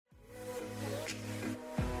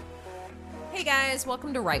Hey guys,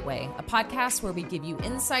 welcome to Right Way, a podcast where we give you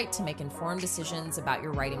insight to make informed decisions about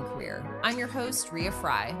your writing career. I'm your host, Ria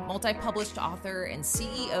Fry, multi-published author and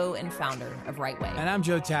CEO and founder of Right Way. And I'm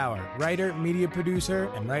Joe Tower, writer, media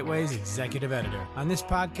producer, and Right Way's executive editor. On this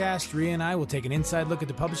podcast, Ria and I will take an inside look at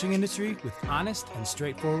the publishing industry with honest and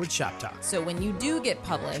straightforward shop talk. So when you do get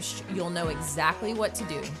published, you'll know exactly what to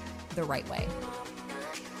do the right way.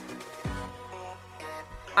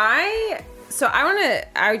 I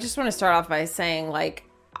just want to start off by saying, like,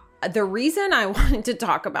 the reason I wanted to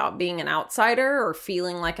talk about being an outsider or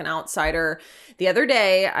feeling like an outsider, the other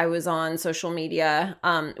day I was on social media,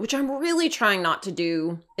 which I'm really trying not to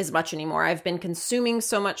do as much anymore. I've been consuming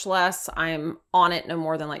so much less. I'm on it no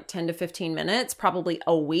more than like 10 to 15 minutes, probably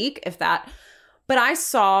a week, if that. But I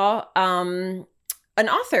saw an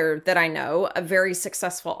author that I know, a very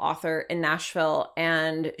successful author in Nashville,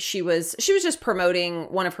 and she was just promoting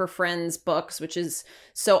one of her friends' books, which is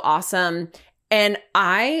so awesome. And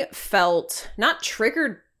I felt not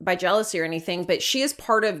triggered by jealousy or anything, but she is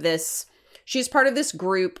part of this. She's part of this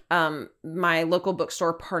group. My local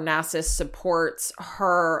bookstore, Parnassus, supports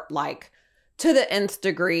her like to the nth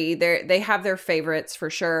degree. They have their favorites for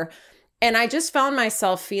sure. And I just found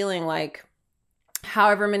myself feeling like,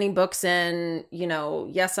 however many books in,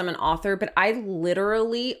 yes, I'm an author, but I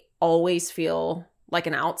literally always feel like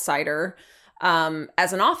an outsider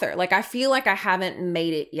as an author. Like, I feel like I haven't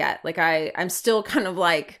made it yet. Like, I'm still kind of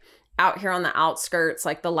like out here on the outskirts,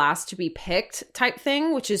 like the last to be picked type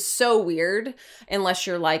thing, which is so weird unless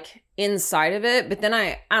you're like inside of it. But then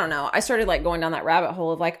I don't know. I started like going down that rabbit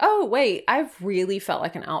hole of like, oh wait, I've really felt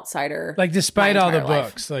like an outsider. Like despite all the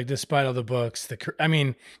books,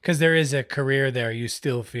 because there is a career there, you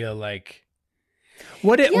still feel like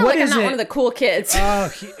what is I'm not it? One of the cool kids.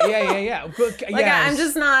 Oh yeah. Like yes. I'm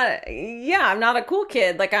just not. Yeah, I'm not a cool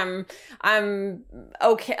kid. Like I'm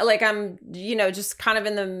okay. Like I'm, just kind of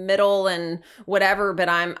in the middle and whatever. But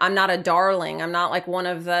I'm not a darling. I'm not like one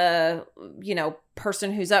of the,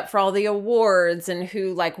 person who's up for all the awards and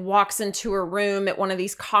who like walks into a room at one of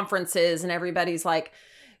these conferences and everybody's like,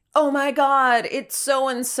 oh my God, it's so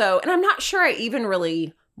and so. And I'm not sure I even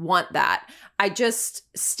really want that. I just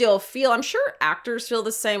still feel, I'm sure actors feel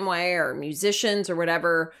the same way or musicians or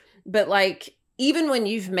whatever, but like even when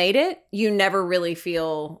you've made it, you never really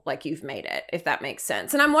feel like you've made it, if that makes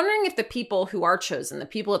sense. And I'm wondering if the people who are chosen, the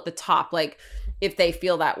people at the top, like if they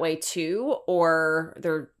feel that way too, or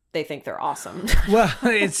they think they're awesome. Well,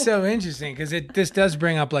 it's so interesting because this does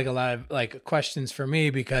bring up like a lot of like questions for me,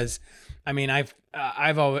 because I mean, I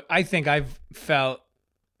think I've felt,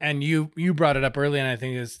 and you brought it up early, and I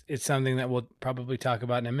think it's something that we'll probably talk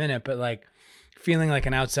about in a minute, but like feeling like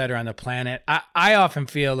an outsider on the planet. I often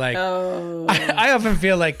feel like, I often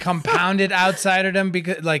feel like compounded outsiderdom,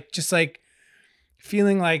 because like, just like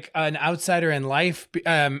feeling like an outsider in life.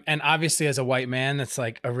 And obviously as a white man, that's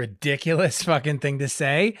like a ridiculous fucking thing to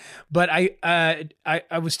say. But I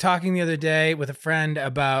was talking the other day with a friend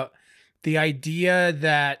about the idea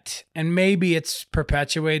that, and maybe it's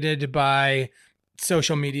perpetuated by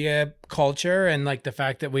social media culture and like the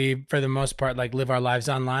fact that we, for the most part, like live our lives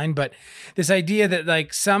online, but this idea that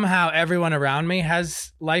like somehow everyone around me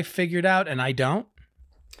has life figured out and I don't.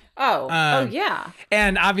 Oh yeah.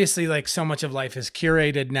 And obviously like so much of life is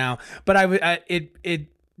curated now, but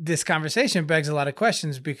this conversation begs a lot of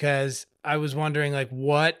questions, because I was wondering like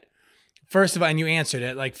first of all, and you answered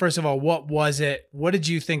it, like, first of all, what was it? What did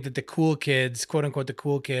you think that the cool kids, quote unquote, the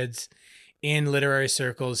cool kids in literary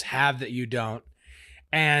circles have that you don't?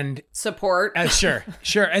 And support. Sure.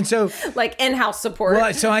 And so like in-house support.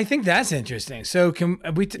 Well, so I think that's interesting. So can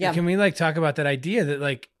we like talk about that idea that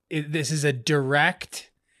like this is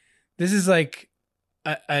like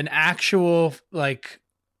an actual like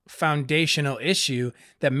foundational issue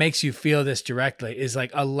that makes you feel this directly, is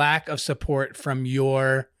like a lack of support from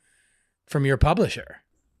your publisher.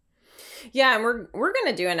 Yeah, and we're going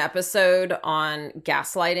to do an episode on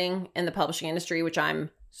gaslighting in the publishing industry, which I'm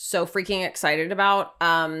so freaking excited about,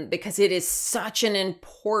 because it is such an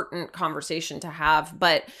important conversation to have.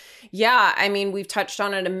 But yeah, I mean, we've touched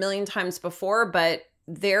on it a million times before, but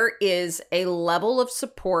there is a level of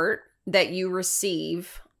support that you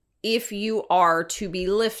receive if you are to be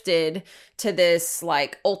lifted to this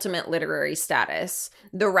like ultimate literary status.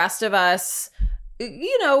 The rest of us,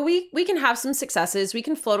 we can have some successes, we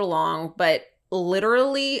can float along, but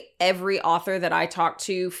literally every author that I talk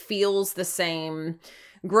to feels the same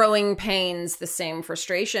growing pains, the same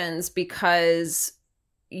frustrations, because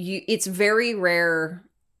it's very rare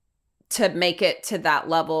to make it to that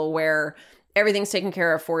level where everything's taken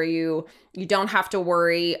care of for you. You don't have to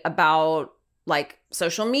worry about like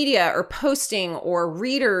social media or posting or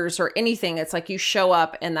readers or anything. It's like you show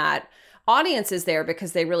up and that audience is there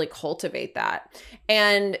because they really cultivate that.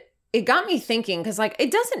 And it got me thinking, because like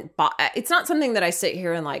it's not something that I sit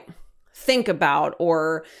here and like think about,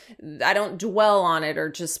 or I don't dwell on it or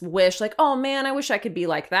just wish like, oh man, I wish I could be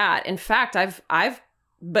like that. In fact, I've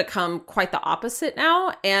become quite the opposite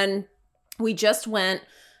now. And we just went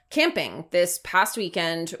camping this past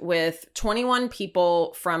weekend with 21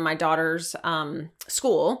 people from my daughter's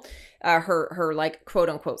school, her like quote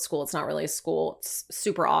unquote school. It's not really a school. It's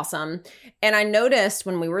super awesome. And I noticed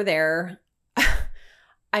when we were there,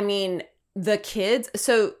 I mean, the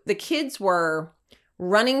kids were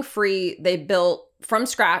running free. They built from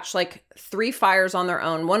scratch, like 3 fires on their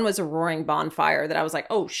own. One was a roaring bonfire that I was like,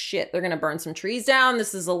 oh shit, they're going to burn some trees down.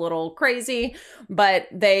 This is a little crazy. But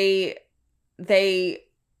they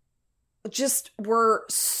just were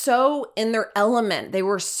so in their element. They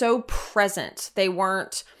were so present. They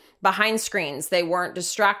weren't behind screens. They weren't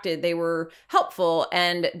distracted. They were helpful,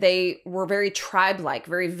 and they were very tribe-like,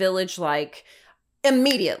 very village-like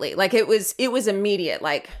immediately. Like it was immediate,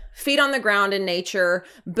 like feet on the ground in nature,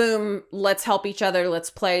 boom, let's help each other,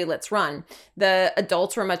 let's play, let's run. The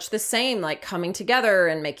adults were much the same, like coming together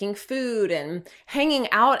and making food and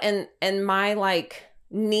hanging out, and my like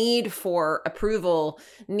need for approval,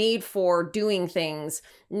 need for doing things,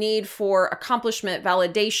 need for accomplishment,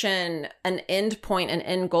 validation, an end point, an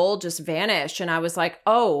end goal just vanished. And I was like,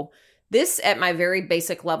 oh, this at my very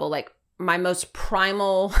basic level, like my most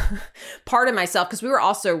primal part of myself, because we were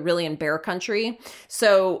also really in bear country.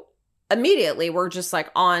 So immediately we're just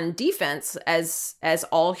like on defense, as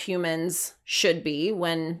all humans should be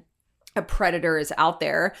when a predator is out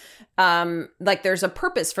there. Like there's a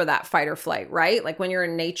purpose for that fight or flight, right? Like when you're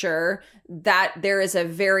in nature, that there is a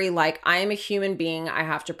very like, I am a human being, I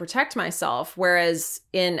have to protect myself. Whereas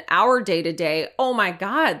in our day to day, oh my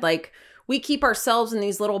God, like we keep ourselves in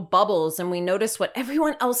these little bubbles and we notice what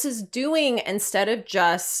everyone else is doing instead of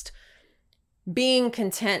just being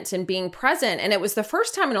content and being present. And it was the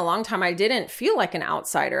first time in a long time I didn't feel like an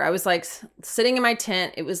outsider. I was like sitting in my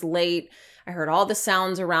tent. It was late. I heard all the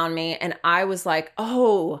sounds around me and I was like,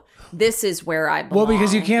 oh, this is where I belong. Well,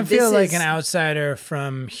 because you can't feel like an outsider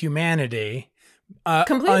from humanity.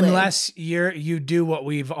 Completely. Unless you do what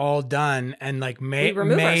we've all done and like made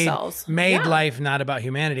life not about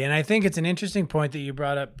humanity. And I think it's an interesting point that you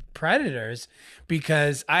brought up predators,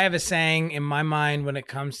 because I have a saying in my mind when it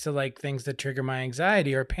comes to like things that trigger my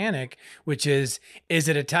anxiety or panic, which is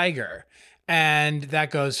it a tiger? And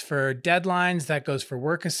that goes for deadlines, that goes for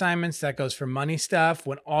work assignments, that goes for money stuff.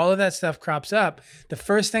 When all of that stuff crops up, the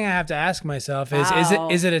first thing I have to ask myself is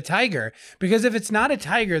is it a tiger? Because if it's not a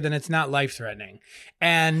tiger, then it's not life-threatening.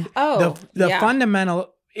 And the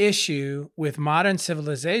fundamental issue with modern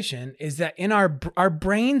civilization is that in our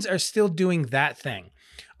brains are still doing that thing.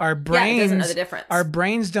 Our brains it doesn't know the difference. Our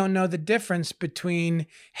brains don't know the difference between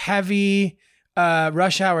heavy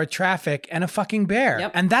rush hour traffic and a fucking bear.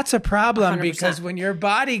 Yep. And that's a problem 100%. Because when your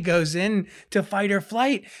body goes in to fight or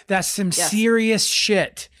flight, that's some serious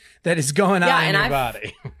shit that is going on in your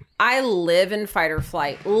body. I live in fight or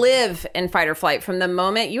flight from the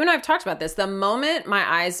moment, you and I have talked about this, the moment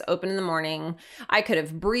my eyes open in the morning. I could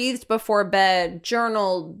have breathed before bed,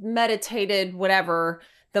 journaled, meditated, whatever.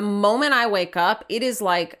 The moment I wake up, it is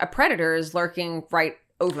like a predator is lurking right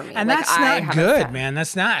over me. And like, that's not good, man.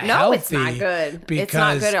 That's not healthy. No, it's not good. It's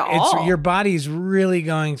not good at all. Your body's really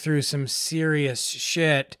going through some serious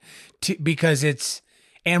shit because it's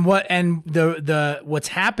what's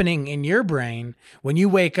happening in your brain when you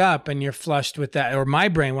wake up and you're flushed with that, or my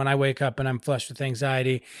brain when I wake up and I'm flushed with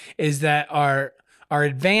anxiety, is that our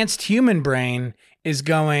advanced human brain is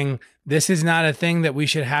going, this is not a thing that we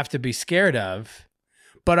should have to be scared of.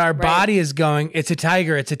 But our body is going, it's a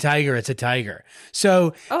tiger, it's a tiger, it's a tiger.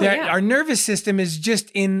 So our nervous system is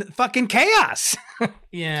just in fucking chaos.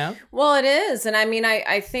 Yeah. Well, it is. And I mean,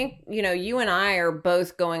 I think, you and I are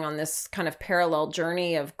both going on this kind of parallel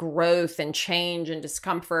journey of growth and change and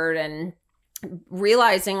discomfort, and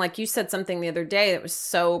realizing, like you said something the other day that was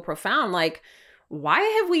so profound, like, why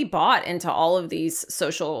have we bought into all of these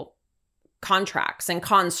social contracts and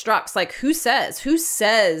constructs? Like, who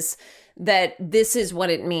says that this is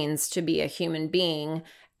what it means to be a human being?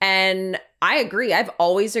 And I agree. I've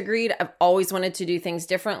always agreed. I've always wanted to do things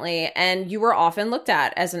differently. And you were often looked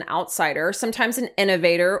at as an outsider, sometimes an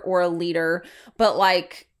innovator or a leader. But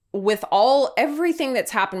like with everything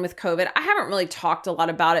that's happened with COVID, I haven't really talked a lot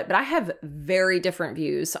about it, but I have very different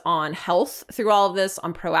views on health through all of this,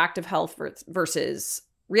 on proactive health versus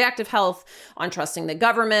reactive health, on trusting the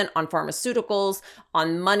government, on pharmaceuticals,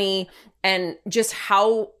 on money, and just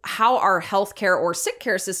how our healthcare or sick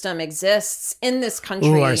care system exists in this country.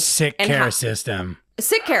 Ooh, our sick care system.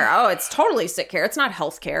 Sick care. Oh, it's totally sick care. It's not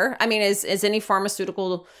health care. I mean, is any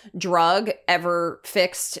pharmaceutical drug ever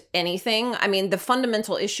fixed anything? I mean, the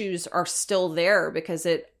fundamental issues are still there because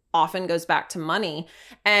it often goes back to money.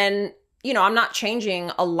 And, you know, I'm not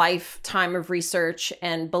changing a lifetime of research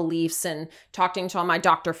and beliefs and talking to all my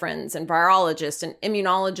doctor friends and virologists and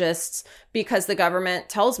immunologists because the government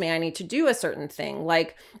tells me I need to do a certain thing.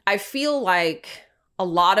 Like, I feel like a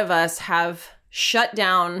lot of us have shut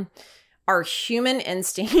down our human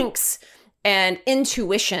instincts and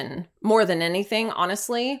intuition more than anything,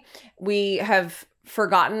 honestly. We have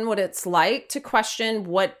forgotten what it's like to question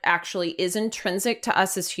what actually is intrinsic to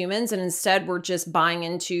us as humans. And instead, we're just buying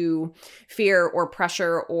into fear or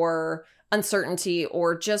pressure or uncertainty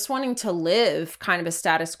or just wanting to live kind of a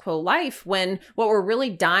status quo life when what we're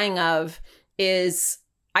really dying of is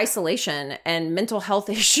isolation and mental health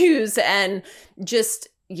issues and just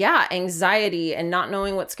anxiety and not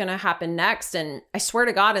knowing what's going to happen next. And I swear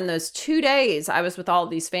to God, in those 2 days I was with all of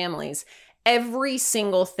these families, every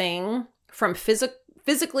single thing from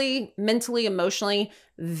physically, mentally, emotionally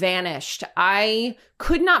vanished. I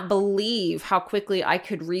could not believe how quickly I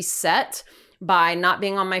could reset by not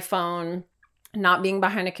being on my phone, not being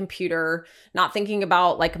behind a computer, not thinking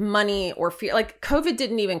about like money or fear. Like COVID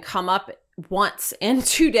didn't even come up once in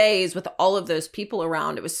 2 days with all of those people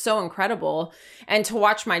around. It was so incredible. And to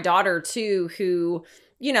watch my daughter too, who,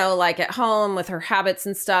 you know, like at home with her habits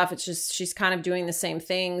and stuff, it's just, she's kind of doing the same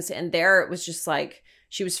things. And there it was just like,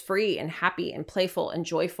 she was free and happy and playful and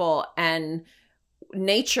joyful. And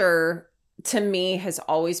nature to me has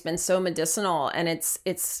always been so medicinal, and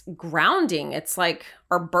it's grounding. It's like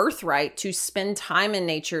our birthright to spend time in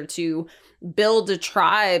nature, to build a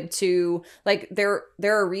tribe, to like there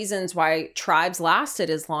are reasons why tribes lasted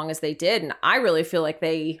as long as they did. And I really feel like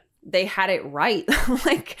they had it right.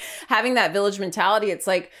 Like having that village mentality. It's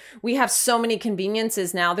like we have so many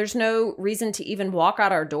conveniences now. There's no reason to even walk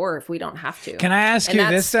out our door if we don't have to. Can I ask you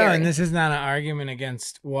this though? And this is not an argument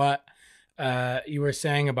against what you were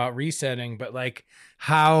saying about resetting, but like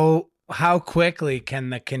how quickly can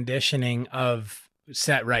the conditioning of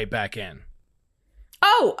set right back in?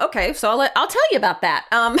 Oh, okay. So I'll tell you about that.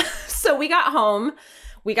 So we got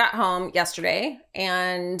home yesterday,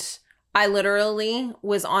 and I literally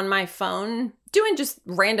was on my phone doing just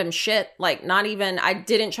random shit. Like I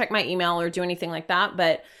didn't check my email or do anything like that,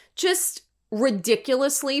 but just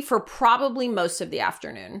ridiculously for probably most of the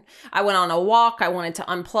afternoon. I went on a walk. I wanted to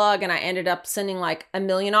unplug, and I ended up sending like a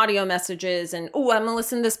million audio messages and, oh, I'm going to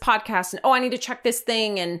listen to this podcast, and oh, I need to check this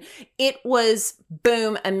thing. And it was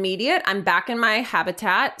boom, immediate. I'm back in my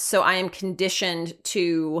habitat. So I am conditioned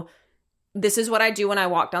to, this is what I do when I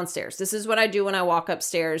walk downstairs. This is what I do when I walk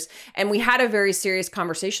upstairs. And we had a very serious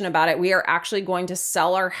conversation about it. We are actually going to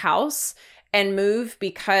sell our house and move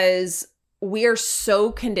because we are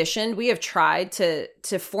so conditioned. We have tried to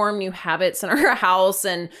form new habits in our house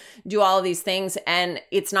and do all of these things, and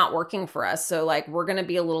it's not working for us. So like we're going to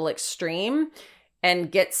be a little extreme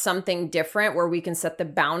and get something different where we can set the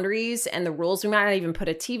boundaries and the rules. We might not even put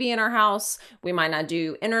a TV in our house. We might not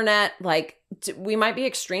do internet. Like we might be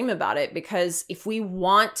extreme about it, because if we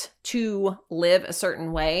want to live a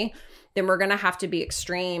certain way, then we're going to have to be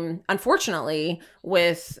extreme, unfortunately,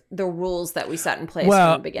 with the rules that we set in place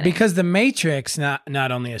from the beginning. Because the matrix not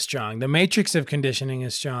only is strong, the matrix of conditioning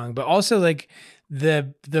is strong, but also like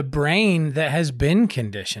the brain that has been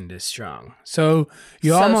conditioned is strong. So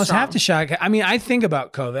you almost strong. Have to shock. I mean, I think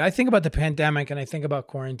about COVID, I think about the pandemic, and I think about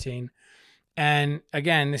quarantine. And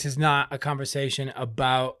again, this is not a conversation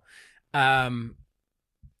about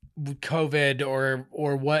COVID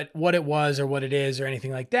or what it was or what it is or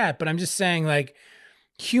anything like that. But I'm just saying, like,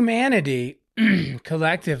 humanity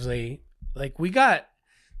collectively, like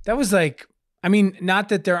that was like, I mean, not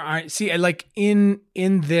that there aren't, like in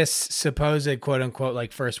this supposed quote unquote,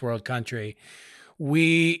 like first world country,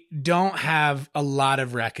 we don't have a lot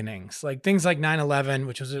of reckonings, like things like 9/11,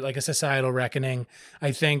 which was like a societal reckoning.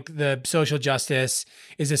 I think the social justice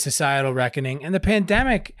is a societal reckoning, and the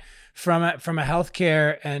pandemic from a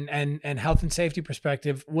healthcare and health and safety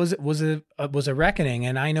perspective was a reckoning.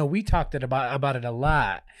 And I know we talked about it a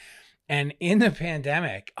lot. And in the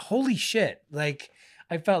pandemic, holy shit, like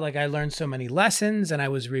I felt like I learned so many lessons, and I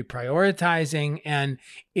was reprioritizing, and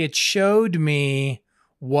it showed me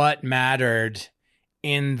what mattered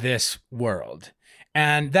in this world.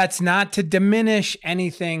 And that's not to diminish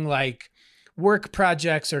anything like work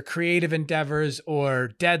projects or creative endeavors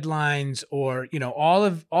or deadlines or, you know, all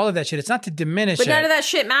of that shit. It's not to diminish it. But none of that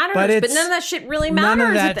shit matters. But none of that shit really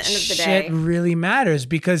matters at the end of the day. None of that shit really matters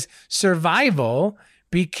because survival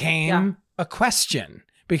became a question,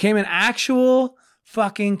 became an actual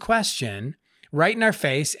fucking question right in our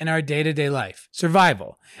face in our day-to-day life.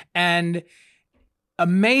 Survival. And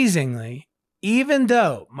amazingly, even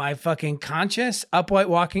though my fucking conscious upright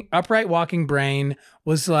walking brain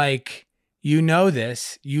was like, you know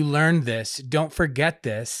this, you learned this, don't forget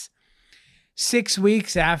this. 6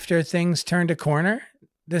 weeks after things turned a corner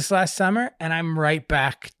this last summer, and I'm right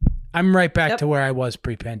back to where I was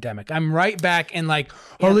pre-pandemic. I'm right back in like,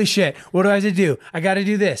 holy shit, what do I have to do? I got to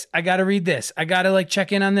do this. I got to read this. I got to like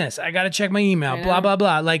check in on this. I got to check my email, blah, blah,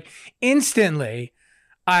 blah. Like instantly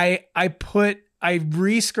I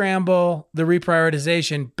re-scramble the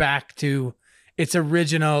reprioritization back to its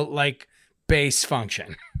original like base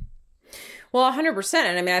function. Well, 100%.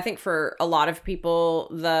 And I mean, I think for a lot of people,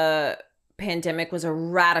 the pandemic was a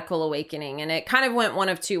radical awakening, and it kind of went one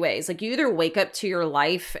of two ways. Like you either wake up to your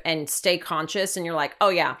life and stay conscious and you're like, oh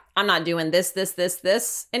yeah, I'm not doing this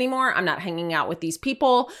anymore. I'm not hanging out with these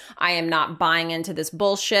people. I am not buying into this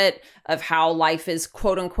bullshit of how life is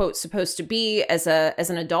quote unquote supposed to be as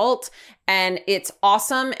an adult. And it's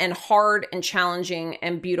awesome and hard and challenging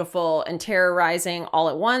and beautiful and terrorizing all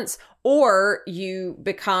at once. Or you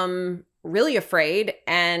become really afraid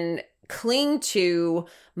and cling to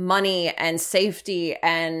money and safety,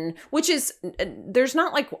 and which is, there's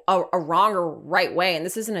not like a wrong or right way. And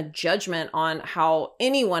this isn't a judgment on how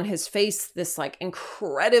anyone has faced this like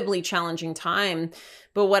incredibly challenging time.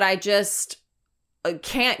 But what I just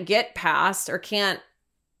can't get past or can't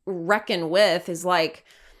reckon with is like,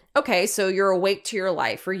 okay, so you're awake to your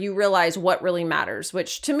life, or you realize what really matters,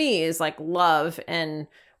 which to me is like love and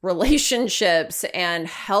relationships and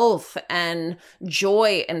health and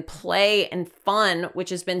joy and play and fun, which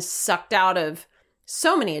has been sucked out of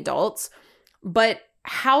so many adults. But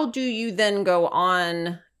how do you then go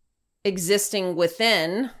on existing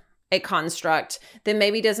within a construct that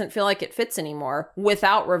maybe doesn't feel like it fits anymore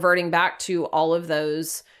without reverting back to all of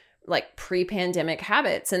those like pre-pandemic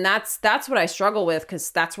habits? And that's what I struggle with, because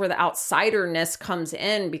that's where the outsiderness comes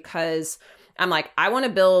in, because I'm like, I want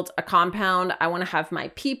to build a compound. I want to have my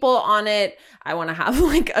people on it. I want to have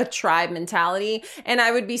like a tribe mentality. And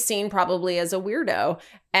I would be seen probably as a weirdo.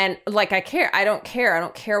 And like, I don't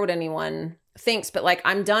care what anyone thinks, but like,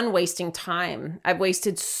 I'm done wasting time. I've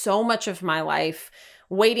wasted so much of my life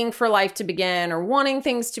waiting for life to begin, or wanting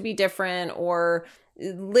things to be different, or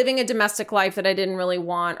living a domestic life that I didn't really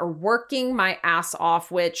want, or working my ass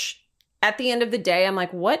off, which at the end of the day, I'm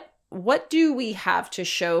like, what do we have to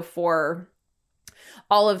show for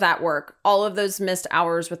all of that work, all of those missed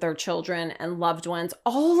hours with our children and loved ones,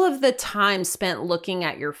 all of the time spent looking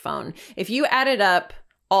at your phone? If you added up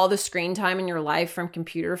all the screen time in your life from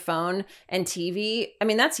computer, phone, and TV, I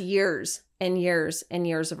mean, that's years and years and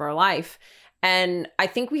years of our life. And I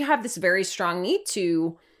think we have this very strong need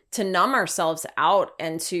to numb ourselves out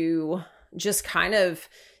and to just kind of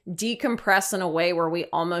decompress in a way where we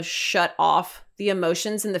almost shut off the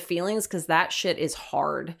emotions and the feelings, because that shit is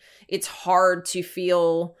hard. It's hard to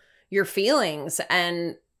feel your feelings.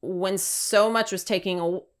 And when so much was taken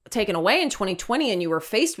away in 2020 and you were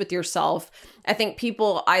faced with yourself, I think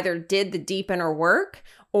people either did the deep inner work,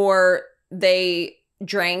 or they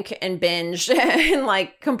drank and binged and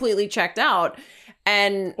like completely checked out.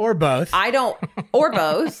 Or both. Or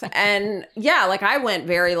both. And yeah, like I went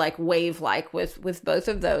very like wave-like with both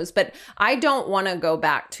of those, but I don't want to go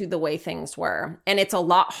back to the way things were. And it's a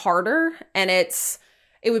lot harder, and it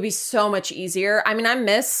would be so much easier. I mean, I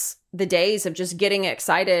miss the days of just getting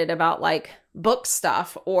excited about like book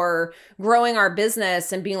stuff or growing our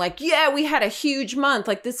business and being like, yeah, we had a huge month.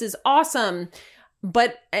 Like, this is awesome.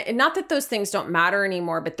 But not that those things don't matter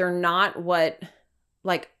anymore, but they're not what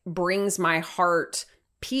like brings my heart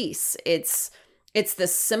peace. It's the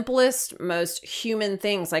simplest, most human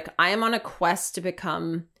things. Like, I am on a quest to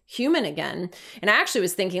become human again. And I actually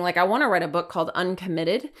was thinking like, I want to write a book called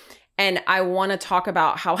Uncommitted. And I want to talk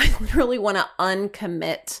about how I literally want to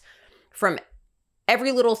uncommit from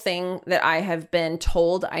every little thing that I have been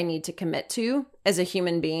told I need to commit to as a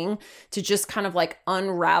human being, to just kind of like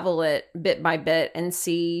unravel it bit by bit and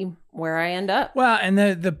see where I end up. Well, and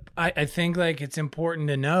I think like it's important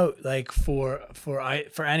to note, like for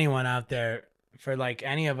anyone out there, for like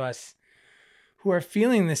any of us who are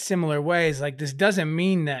feeling this similar ways, like this doesn't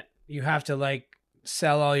mean that you have to like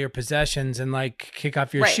sell all your possessions and like kick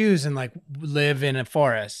off your shoes and like live in a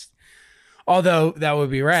forest. Although that would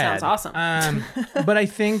be rad. Sounds awesome. But I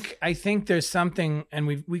think there's something, and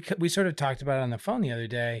we sort of talked about it on the phone the other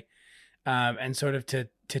day, and sort of to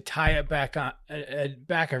tie it back on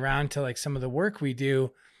back around to like some of the work we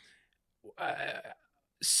do.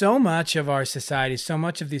 So much of our society, so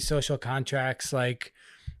much of these social contracts, like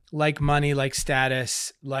money, like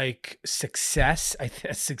status, like success.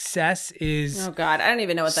 Success is, oh God, I don't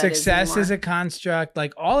even know what that is anymore. Success is a construct.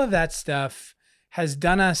 Like all of that stuff has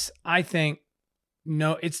done us, I think,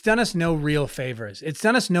 it's done us no real favors. It's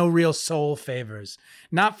done us no real soul favors,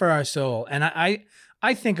 not for our soul. And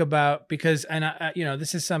I think about, because, and I,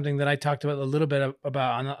 this is something that I talked about a little bit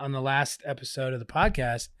about on the last episode of the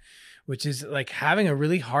podcast, which is like having a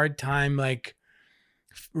really hard time, like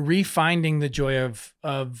refinding the joy of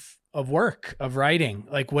work, of writing,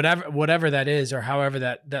 like whatever that is, or however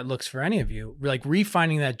that looks for any of you, like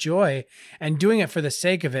refinding that joy and doing it for the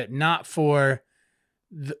sake of it, not for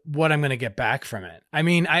what I'm going to get back from it. I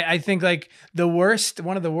mean, I think like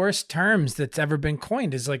one of the worst terms that's ever been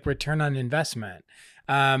coined is like return on investment.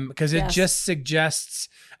 Because it just suggests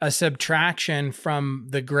a subtraction from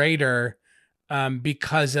the greater,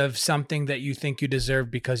 because of something that you think you deserve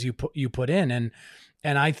because you put in.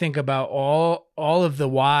 And I think about all of the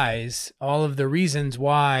whys, all of the reasons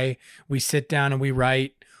why we sit down and we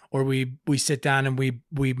write, or we sit down and we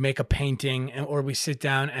make a painting, or we sit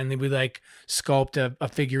down and we like sculpt a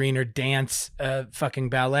figurine or dance a fucking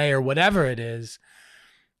ballet or whatever it is.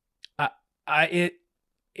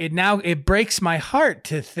 It breaks my heart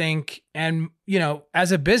to think, and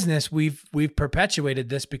as a business, we've perpetuated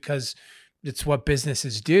this because it's what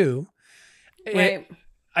businesses do. Right.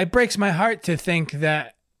 It breaks my heart to think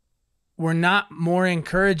that we're not more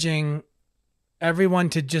encouraging everyone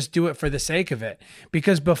to just do it for the sake of it.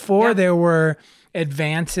 Because before there were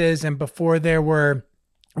advances, and before there were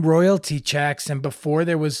royalty checks, and before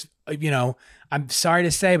there was, I'm sorry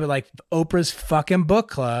to say, but like Oprah's fucking book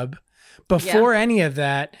club, before any of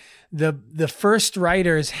that, the first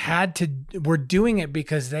writers were doing it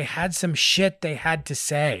because they had some shit they had to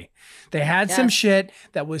say. They had some shit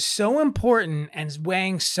that was so important and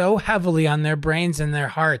weighing so heavily on their brains and their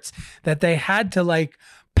hearts that they had to like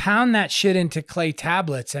pound that shit into clay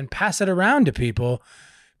tablets and pass it around to people,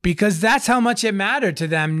 because that's how much it mattered to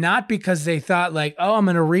them. Not because they thought like, oh, I'm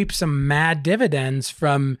going to reap some mad dividends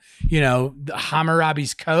from,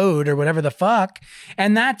 Hammurabi's code or whatever the fuck.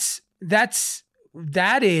 And that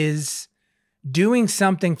is doing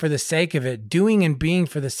something for the sake of it. Doing and being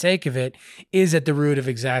for the sake of it is at the root of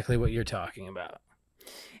exactly what you're talking about.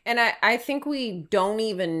 And I think we don't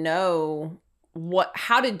even know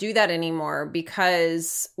how to do that anymore,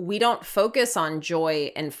 because we don't focus on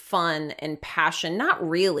joy and fun and passion. Not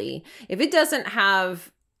really. If it doesn't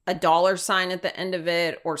have a dollar sign at the end of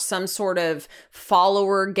it, or some sort of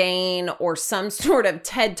follower gain, or some sort of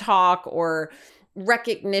TED Talk or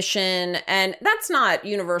recognition, and that's not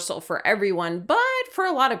universal for everyone, but for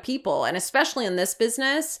a lot of people, and especially in this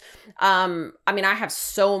business, I mean, I have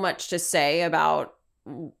so much to say about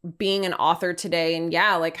being an author today, and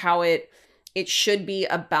like how it should be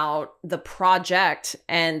about the project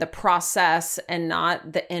and the process, and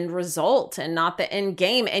not the end result, and not the end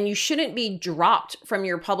game. And you shouldn't be dropped from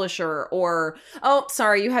your publisher, or, oh,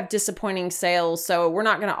 sorry, you have disappointing sales, so we're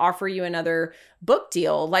not going to offer you another book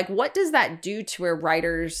deal. Like, what does that do to a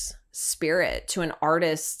writer's spirit, to an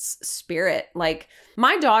artist's spirit? Like,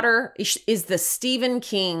 my daughter is the Stephen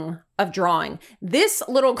King of drawing. This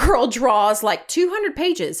little girl draws like 200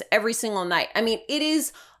 pages every single night. I mean, it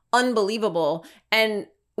is unbelievable. And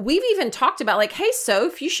we've even talked about like, hey,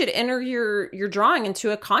 Soph, you should enter your drawing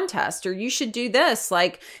into a contest, or you should do this.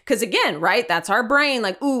 Like, because again, right, that's our brain.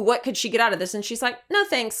 Like, ooh, what could she get out of this? And she's like, no,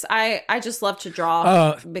 thanks. I just love to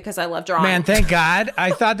draw because I love drawing. Man, thank God.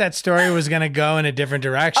 I thought that story was going to go in a different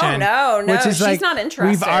direction. Oh, no, which is she's like, not interested.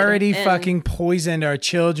 We've already fucking poisoned our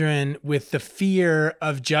children with the fear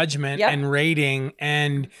of judgment and rating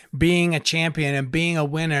and being a champion and being a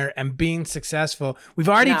winner and being successul. We've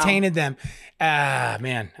already tainted them.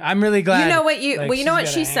 Man, I'm really glad. You know what you know what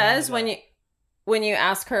she says when you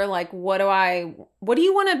ask her like, what do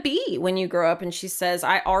you want to be when you grow up? And she says,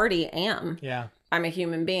 I already am. Yeah. I'm a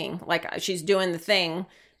human being. Like, she's doing the thing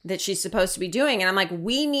that she's supposed to be doing. And I'm like,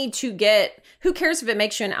 we need to who cares if it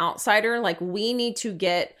makes you an outsider? Like, we need to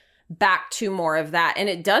get back to more of that. And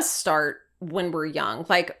it does start when we're young.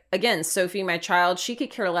 Like, again, Sophie, my child, she could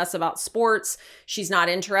care less about sports. She's not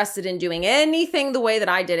interested in doing anything the way that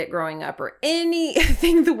I did it growing up, or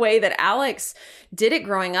anything the way that Alex did it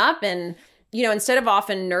growing up. And, instead of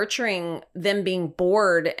often nurturing them being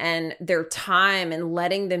bored and their time and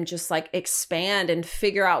letting them just like expand and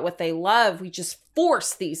figure out what they love, we just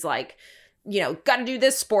force these like got to do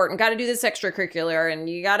this sport and got to do this extracurricular and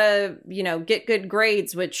you got to, get good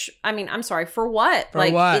grades, which, I mean, I'm sorry, for what? For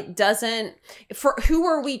what? It doesn't, for who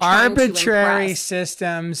are we trying to arbitrary impress?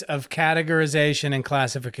 systems of categorization and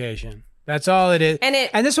classification. That's all it is. And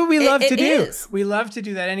this is what we it- love it to do. is. We love to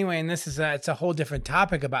do that anyway. And this is it's a whole different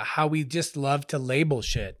topic about how we just love to label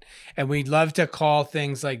shit. And we love to call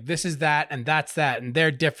things like this is that and that's that and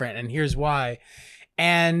they're different and here's why.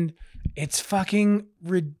 And it's fucking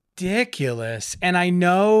ridiculous. And I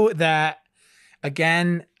know that,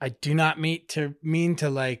 again, I do not mean to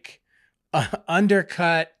like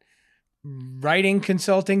undercut writing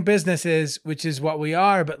consulting businesses, which is what we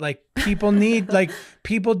are, but like people need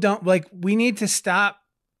people don't we need to stop.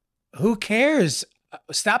 Who cares?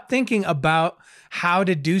 Stop thinking about how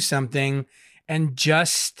to do something and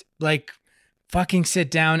just like fucking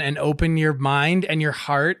sit down and open your mind and your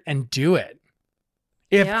heart and do it.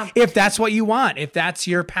 If that's what you want, if that's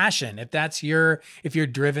your passion, if you're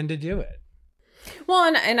driven to do it.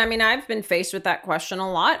 Well, and I mean, I've been faced with that question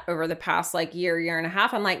a lot over the past year and a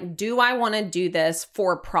half. I'm like, do I want to do this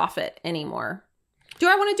for profit anymore? Do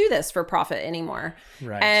I want to do this for profit anymore?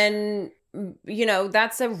 Right. And,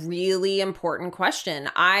 that's a really important question.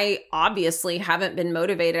 I obviously haven't been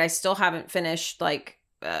motivated. I still haven't finished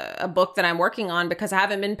a book that I'm working on because I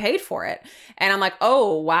haven't been paid for it. And I'm like,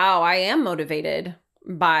 oh, wow, I am motivated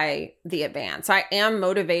by the advance. I am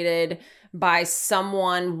motivated by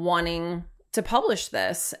someone wanting to publish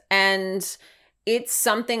this. And it's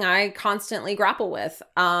something I constantly grapple with.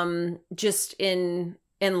 Just in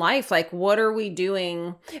life, what are we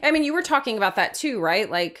doing? I mean, you were talking about that too, right?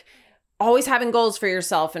 Like always having goals for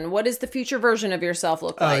yourself and what does the future version of yourself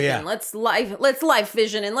look like? Yeah. And let's life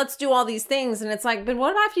vision and let's do all these things. And it's like, but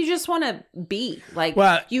what if you just want to be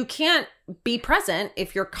you can't be present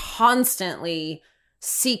if you're constantly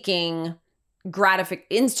seeking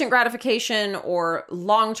instant gratification or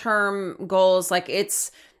long-term goals.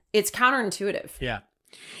 It's counterintuitive. Yeah.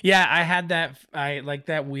 I had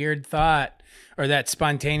that weird thought or that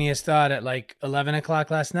spontaneous thought at 11 o'clock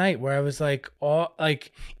last night where I was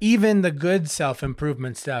even the good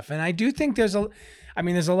self-improvement stuff. And I do think there's a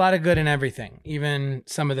lot of good in everything, even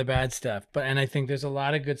some of the bad stuff. And I think there's a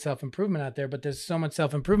lot of good self-improvement out there, but there's so much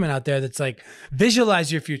self-improvement out there that's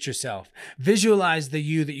visualize your future self, visualize the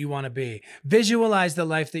you that you want to be, visualize the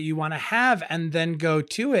life that you want to have, and then go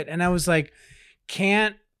to it. And I was like,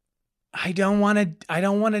 I'm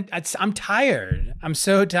tired. I'm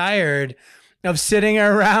so tired of sitting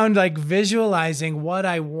around visualizing what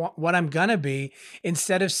I want, what I'm gonna be,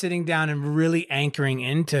 instead of sitting down and really anchoring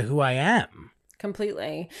into who I am.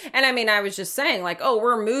 Completely. And I mean, I was just saying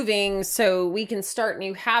we're moving so we can start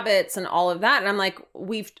new habits and all of that. And I'm like,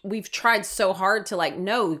 we've tried so hard to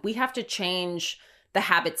no, we have to change the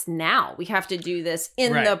habits now. We have to do this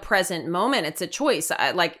in the present moment. It's a choice.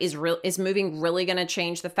 Is moving really going to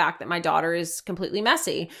change the fact that my daughter is completely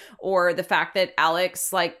messy, or the fact that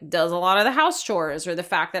Alex does a lot of the house chores, or the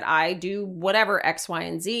fact that I do whatever X, Y,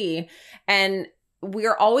 and Z. And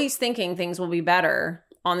we're always thinking things will be better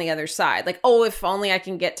on the other side. If only I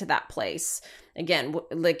can get to that place. Again,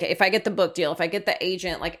 if I get the book deal, if I get the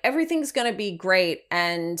agent, everything's going to be great.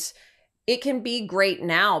 And it can be great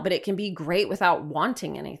now, but it can be great without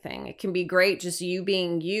wanting anything. It can be great just you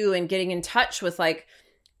being you and getting in touch with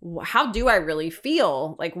how do I really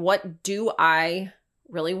feel? What do I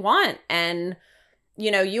really want? And,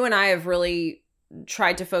 you and I have really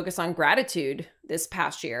tried to focus on gratitude this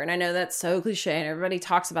past year. And I know that's so cliche and everybody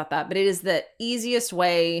talks about that, but it is the easiest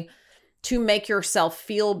way to make yourself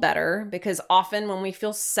feel better, because often when we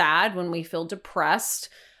feel sad, when we feel depressed,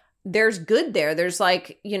 there's good there. There's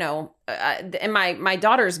and my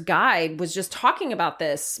daughter's guide was just talking about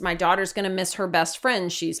this. My daughter's going to miss her best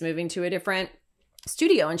friend. She's moving to a different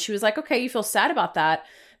studio. And she was like, okay, you feel sad about that,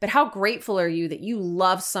 but how grateful are you that you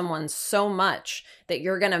love someone so much that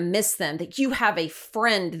you're going to miss them, that you have a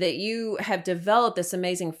friend, that you have developed this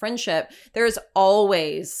amazing friendship. There's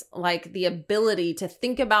always the ability to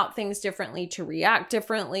think about things differently, to react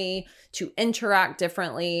differently, to interact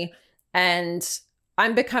differently. And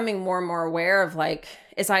I'm becoming more and more aware of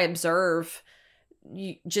as I observe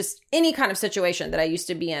just any kind of situation that I used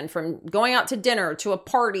to be in, from going out to dinner to a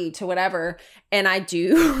party to whatever. And I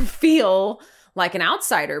do feel like an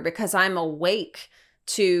outsider because I'm awake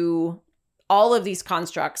to all of these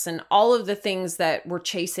constructs and all of the things that we're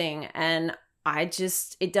chasing. And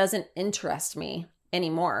it doesn't interest me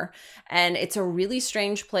anymore. And it's a really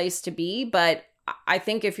strange place to be, but I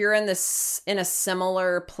think if you're in a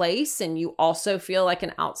similar place and you also feel like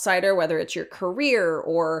an outsider, whether it's your career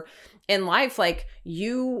or in life,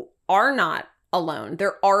 you are not alone.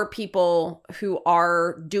 There are people who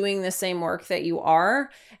are doing the same work that you are,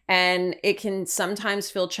 and it can sometimes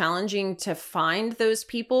feel challenging to find those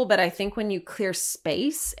people. But I think when you clear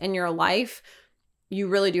space in your life, you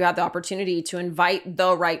really do have the opportunity to invite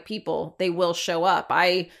the right people. They will show up.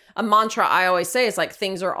 A mantra I always say is like,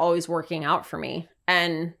 things are always working out for me.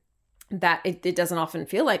 And that it doesn't often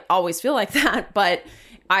always feel like that. But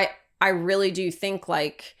I really do think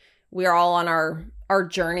like we are all on our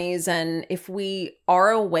journeys. And if we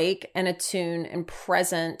are awake and attuned and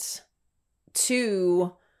present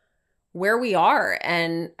to where we are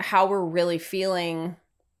and how we're really feeling,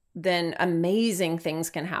 then amazing things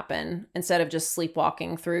can happen instead of just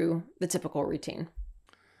sleepwalking through the typical routine.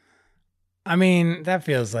 I mean, that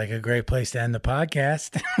feels like a great place to end the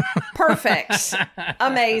podcast. Perfect.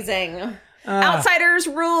 Amazing. Outsiders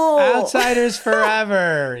rule. Outsiders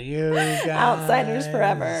forever. You guys. Outsiders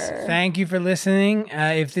forever. Thank you for listening.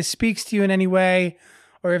 If this speaks to you in any way,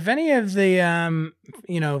 or if any of the,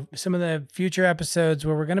 some of the future episodes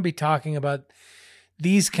where we're going to be talking about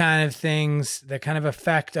these kind of things that kind of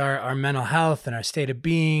affect our mental health and our state of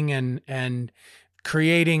being and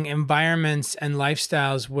creating environments and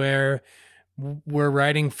lifestyles where we're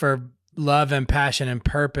writing for love and passion and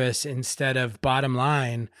purpose instead of bottom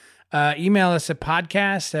line, email us at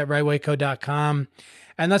podcast@rightwayco.com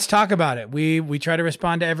and let's talk about it. We try to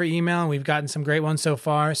respond to every email and we've gotten some great ones so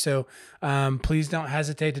far. So please don't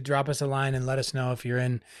hesitate to drop us a line and let us know if you're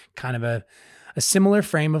in kind of a similar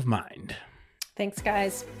frame of mind. Thanks,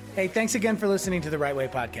 guys. Hey, thanks again for listening to the Right Way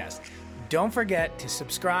Podcast. Don't forget to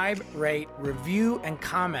subscribe, rate, review, and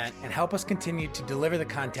comment, and help us continue to deliver the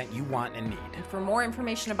content you want and need. And for more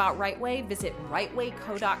information about Right Way, visit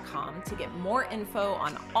rightwayco.com to get more info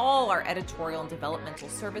on all our editorial and developmental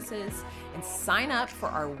services, and sign up for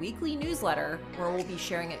our weekly newsletter where we'll be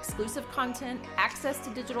sharing exclusive content, access to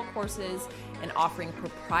digital courses, and offering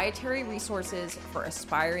proprietary resources for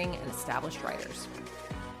aspiring and established writers.